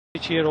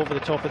here over the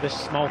top of this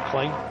small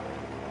climb.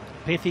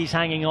 Pithy's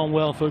hanging on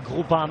well for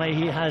Groupama.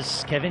 He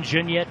has Kevin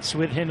Gignac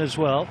with him as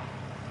well.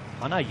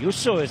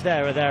 Ayuso is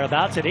there or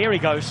thereabouts, and here he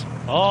goes.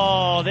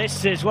 Oh,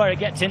 this is where it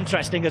gets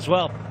interesting as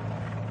well,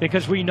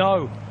 because we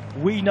know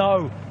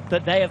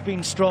that they have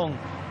been strong.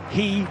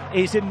 He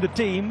is in the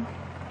team.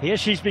 Here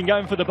she's been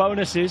going for the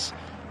bonuses,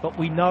 but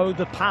we know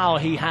the power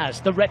he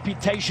has, the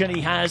reputation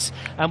he has,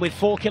 and with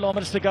 4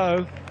 kilometers to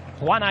go,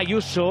 Juan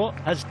Ayuso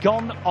has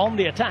gone on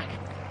the attack.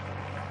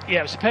 Yeah,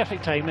 it was a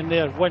perfect timing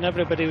there when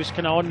everybody was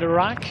kind of on the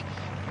rack,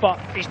 but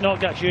he's not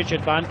got huge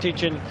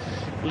advantage, and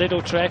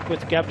Little Trek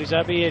with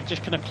gebrgzabher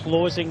just kind of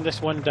closing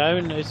this one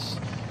down. It's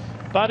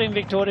Barry and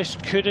Victorious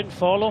couldn't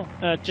follow.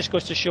 Just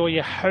goes to show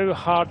you how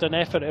hard an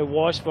effort it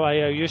was for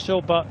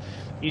Ayuso, but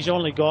he's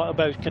only got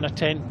about kind of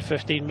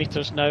 10-15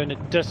 metres now, and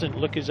it doesn't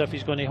look as if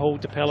he's going to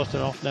hold the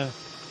peloton off now.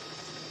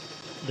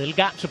 Little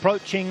gaps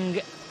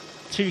approaching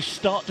to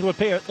start to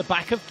appear at the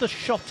back of the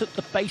shot at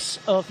the base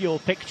of your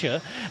picture.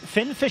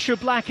 Finn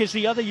Fisher-Black is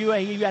the other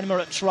UAE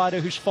Emirates rider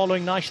who's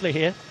following nicely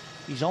here.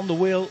 He's on the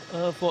wheel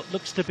of what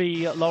looks to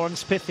be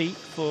Lawrence Pithy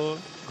for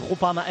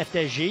Groupama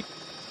FDJ. You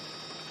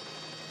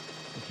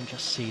can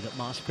just see that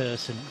Mars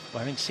Pedersen,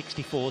 wearing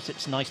 64,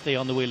 sits nicely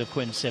on the wheel of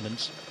Quinn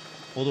Simmons.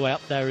 All the way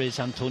up there is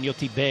Antonio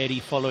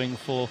Tiberi following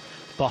for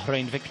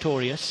Bahrain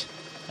Victorious.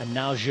 And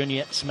now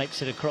Gignac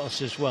makes it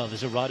across as well.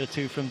 There's a rider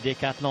too from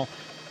Decathlon,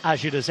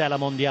 Agilazela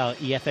Mondial.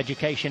 EF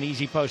Education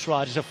Easy Post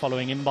riders are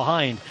following him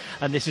behind,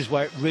 and this is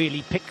where it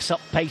really picks up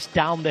pace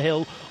down the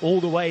hill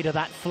all the way to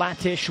that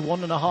flattish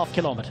 1.5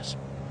 kilometers.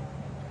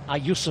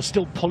 Ayuso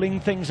still pulling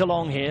things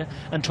along here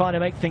and trying to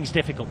make things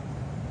difficult.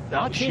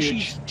 Out here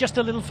she's just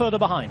a little further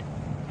behind.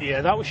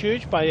 Yeah, that was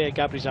huge by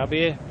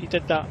gebrgzabher. He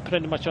did that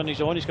pretty much on his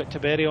own. He's got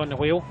Tiberi on the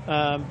wheel,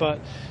 but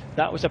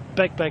that was a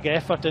big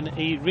effort, and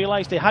he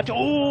realised they had to.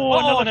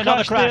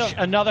 Another crash.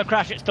 Another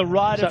crash. It's the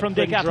rider from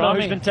Decathlon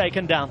who's been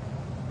taken down.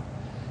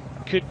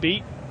 Could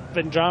be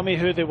Vendrami,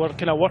 who they were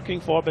kind of working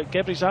for, but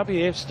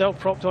gebrgzabher still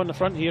propped on the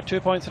front here.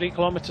 2.3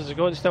 kilometres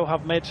ago, they still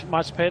have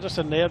Mads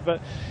Pedersen there,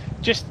 but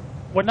just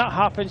when that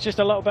happens, just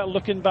a little bit of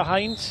looking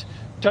behind,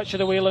 touch of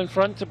the wheel in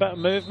front, a bit of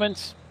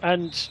movement,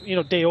 and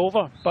day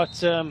over.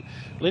 But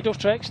Lido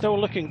Trek still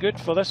looking good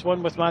for this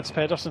one with Mads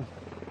Pedersen.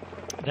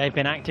 They've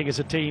been acting as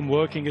a team,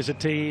 working as a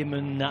team,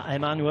 and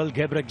Emmanuel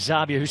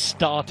gebrgzabher, who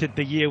started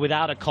the year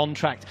without a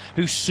contract,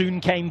 who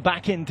soon came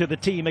back into the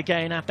team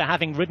again after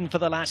having ridden for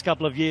the last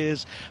couple of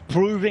years,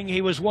 proving he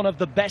was one of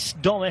the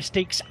best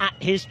domestics at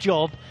his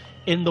job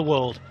in the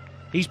world.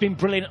 He's been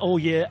brilliant all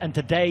year, and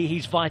today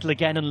he's vital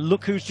again. And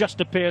look who's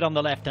just appeared on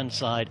the left-hand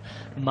side.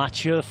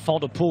 Mathieu van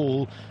der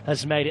Poel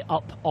has made it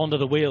up onto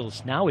the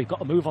wheels. Now we've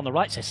got a move on the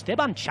right. So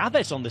Esteban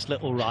Chavez on this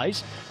little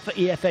rise for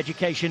EF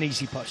Education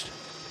Easy Post.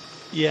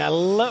 Yeah, a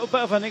little bit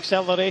of an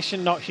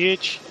acceleration, not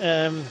huge.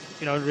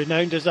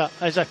 Renowned as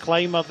a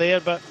climber there,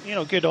 but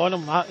good on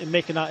him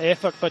making that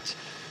effort. But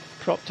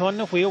propped on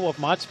the wheel of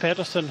Mads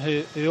Pedersen,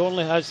 who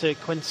only has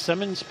Quinn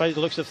Simmons by the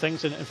looks of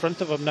things in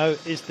front of him now,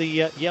 is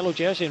the yellow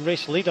jersey and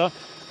race leader,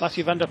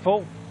 Mathieu van der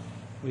Poel.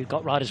 We've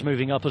got riders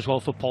moving up as well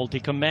for Paul Di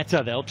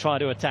Cometa. They'll try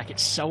to attack.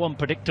 It's so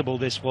unpredictable,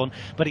 this one,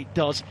 but it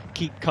does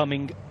keep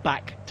coming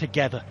back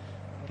together.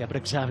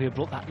 gebrgzabher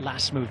brought that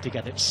last move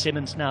together. It's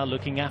Simmons now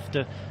looking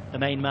after the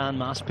main man,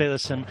 Mads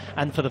Pedersen,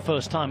 and for the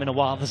first time in a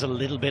while there's a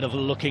little bit of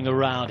looking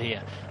around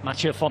here.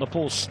 Mathieu van der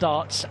Poel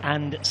starts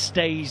and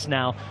stays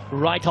now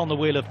right on the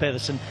wheel of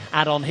Pedersen,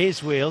 and on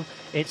his wheel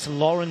it's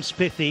Lawrence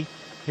Pithy,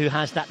 who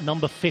has that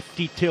number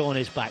 52 on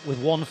his back, with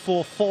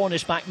 144 on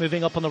his back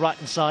moving up on the right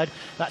hand side.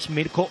 That's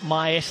Mirko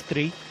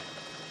Maestri.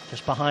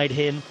 Just behind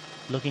him,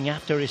 looking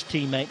after his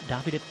teammate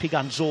Davide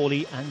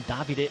Piganzoli and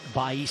Davide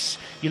Bais.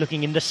 You're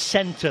looking in the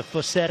centre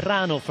for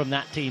Serrano from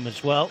that team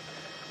as well.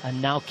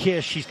 And now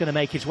Kirsch is going to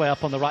make his way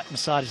up on the right hand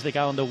side as they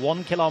go under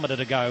 1 kilometre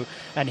to go,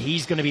 and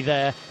he's going to be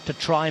there to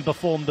try and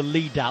perform the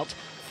lead out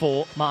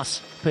for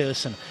Mads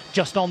Pedersen.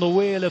 Just on the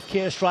wheel of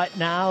Kirsch right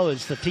now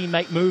as the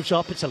teammate moves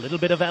up. It's a little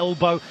bit of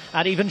elbow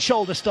and even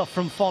shoulder stuff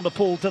from Van der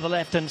Poel to the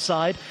left hand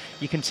side.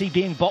 You can see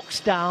being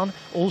boxed down,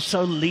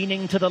 also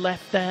leaning to the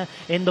left there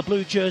in the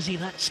blue jersey.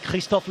 That's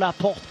Christophe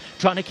Laporte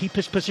trying to keep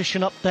his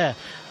position up there.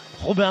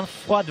 Robin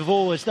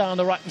Froidevaux is there on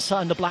the right hand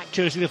side in the black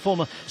jersey, the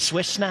former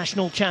Swiss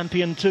national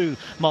champion too.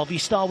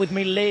 Movistar with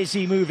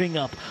Milesi moving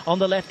up. On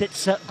the left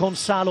it's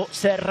Gonzalo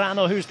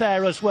Serrano who's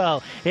there as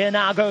well. Here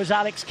now goes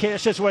Alex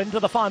Kirsch as we're into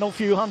the final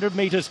few hundred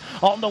metres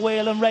on the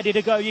wheel and ready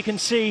to go. You can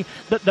see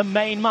that the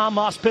main man,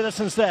 Mads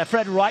Pedersen's there.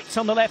 Fred Wright's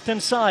on the left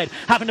hand side.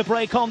 Having to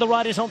break on the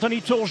right is Anthony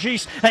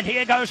Turgis, and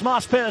here goes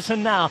Mads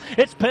Pedersen now.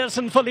 It's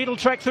Pedersen for Lidl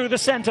Trek through the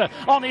centre.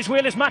 On his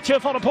wheel is Mathieu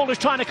van der Poel who's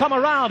trying to come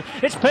around.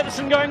 It's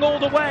Pedersen going all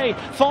the way.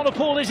 Van der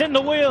Poel is in the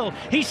wheel.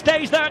 He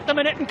stays there at the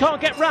minute and can't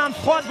get round.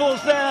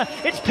 Froidevaux's there.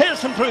 It's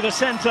Pedersen through the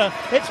centre.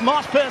 It's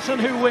Mads Pedersen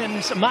who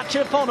wins.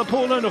 Mathieu van der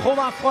Poel and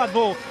Romain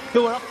Froidevaux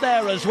who are up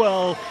there as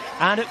well.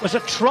 And it was a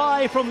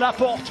try from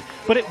Laporte,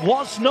 but it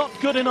was not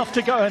good enough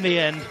to go in the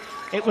end.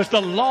 It was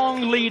the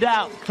long lead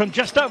out from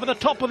just over the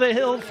top of the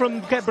hill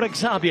from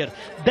gebrgzabher.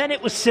 Then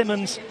it was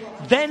Simmons.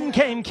 Then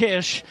came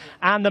Kirsch,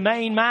 and the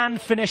main man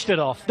finished it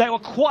off. They were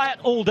quiet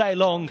all day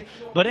long,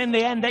 but in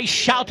the end they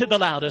shouted the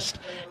loudest.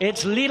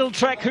 It's Lidl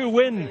Trek who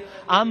win,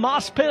 and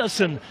Mars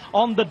Pearson,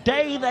 on the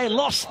day they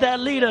lost their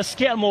leader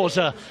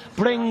Skjelmoser,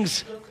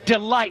 brings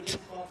delight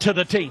to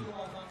the team.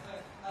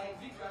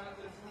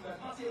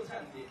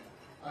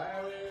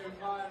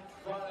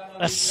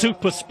 A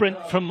super sprint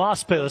from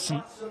Mars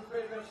Pearson,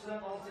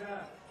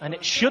 and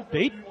it should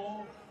be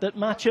that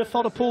Mathieu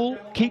van der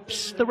Poel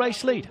keeps the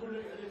race lead.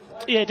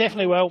 Yeah,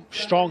 definitely will.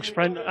 Strong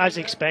sprint, as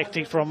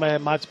expected from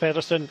Mads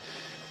Pedersen.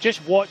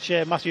 Just watch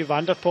Mathieu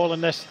van der Poel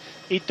in this.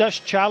 He does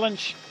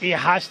challenge. He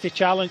has to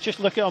challenge. Just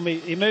look at him.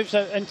 He moves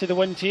out into the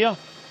wind here.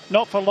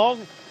 Not for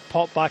long.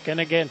 Pop back in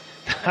again.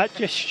 That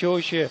just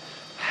shows you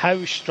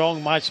how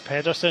strong Mads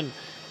Pedersen.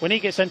 When he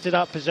gets into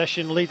that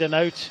position, leading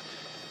out,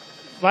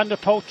 Van der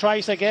Poel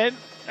tries again,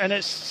 and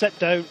it's sit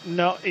down.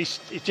 No, he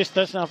just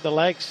doesn't have the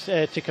legs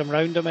to come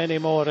round him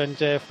anymore. And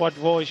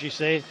Fwadvo, as you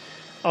say,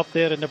 up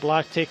there in the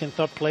black, taking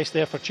third place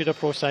there for Tudor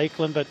Pro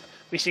Cycling. But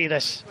we see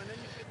this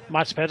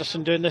Mads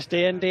Pedersen doing this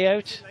day in, day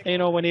out. You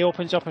know, when he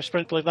opens up a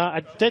sprint like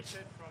that,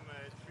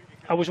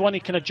 I was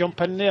wanting to kind of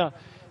jump in there.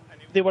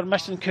 They were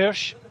missing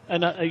Kirsch,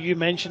 and you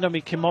mentioned him.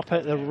 He came up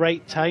at the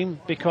right time,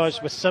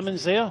 because with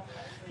Simmons there,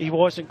 he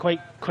wasn't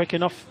quite quick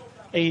enough.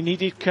 He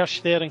needed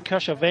Kirsch there, and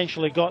Kirsch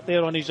eventually got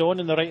there on his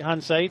own in the right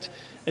hand side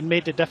and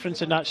made the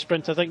difference in that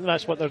sprint. I think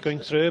that's what they're going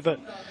through. But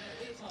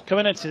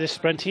coming into this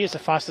sprint, he is the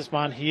fastest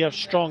man here,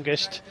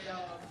 strongest.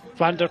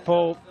 Van der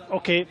Poel,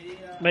 okay,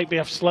 maybe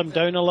have slimmed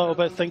down a little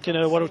bit thinking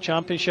of the World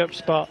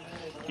Championships, but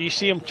you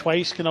see him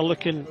twice kind of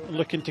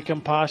looking to come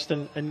past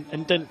and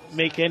didn't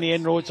make any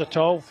inroads at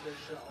all.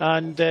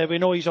 And we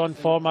know he's on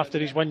form after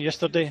his win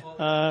yesterday.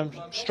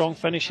 Strong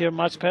finish here,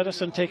 Mads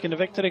Pedersen taking the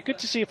victory. Good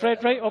to see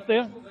Fred Wright up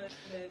there,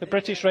 the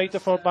British rider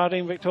for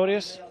Bahrain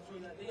victorious.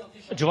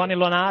 Giovanni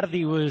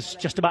Lonardi was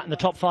just about in the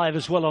top 5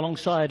 as well,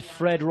 alongside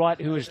Fred Wright,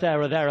 who was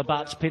there or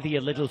thereabouts. Pithy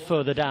a little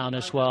further down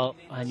as well,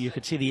 and you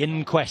could see the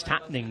inquest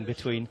happening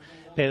between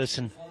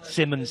Pedersen,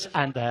 Simmons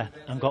and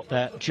got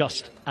there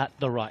just at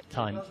the right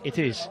time. It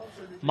is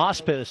Mars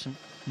Pedersen,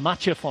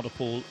 Mathieu van der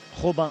Poel,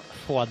 Robin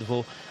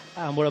Fwadvo,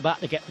 and we're about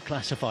to get the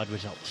classified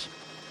results.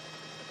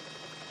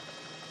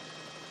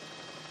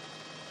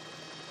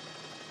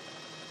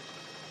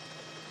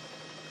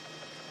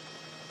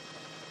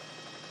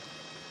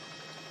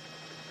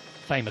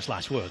 Famous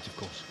last words, of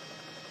course.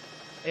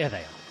 Here they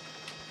are.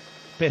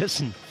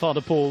 Pedersen, Van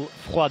der Poel,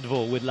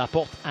 Fwadvo with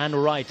Laporte and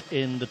Wright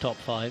in the top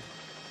 5.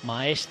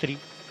 Maestri,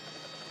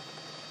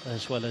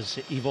 as well as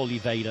Yves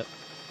Oliveira,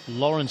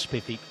 Lawrence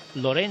Pithy,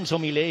 Lorenzo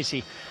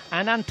Milesi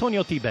and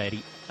Antonio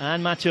Tiberi.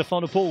 And Mathieu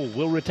van der Poel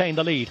will retain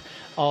the lead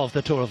of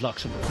the Tour of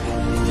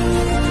Luxembourg.